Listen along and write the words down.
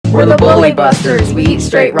We're the Bully Busters. We eat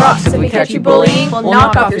straight rocks. If we catch you bullying, we'll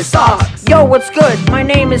knock off your socks. Yo, what's good? My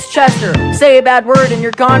name is Chester. Say a bad word and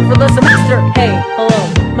you're gone for the semester. Hey,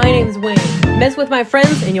 hello, my name's Wayne. Mess with my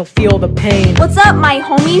friends and you'll feel the pain. What's up, my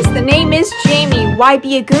homies? The name is Jamie. Why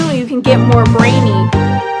be a goon when you can get more brainy?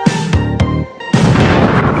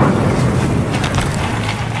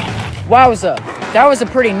 Wowza, that was a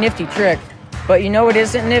pretty nifty trick. But you know what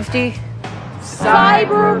isn't nifty?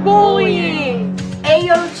 Cyberbullying!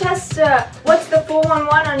 Ayo, Chester, what's the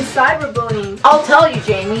 411 on cyberbullying? I'll tell you,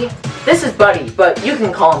 Jamie. This is Buddy, but you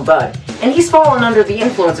can call him Bud. And he's fallen under the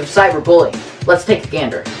influence of cyberbullying. Let's take a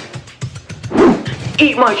gander.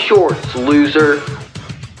 Eat my shorts, loser.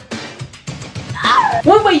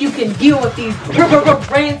 One way you can deal with these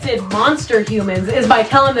rancid monster humans is by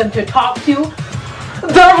telling them to talk to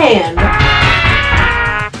the hand.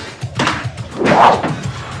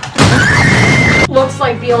 Looks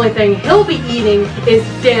like the only thing he'll be eating is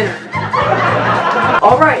dinner.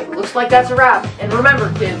 Alright, looks like that's a wrap. And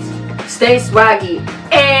remember, kids, stay swaggy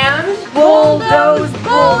and Bulldoze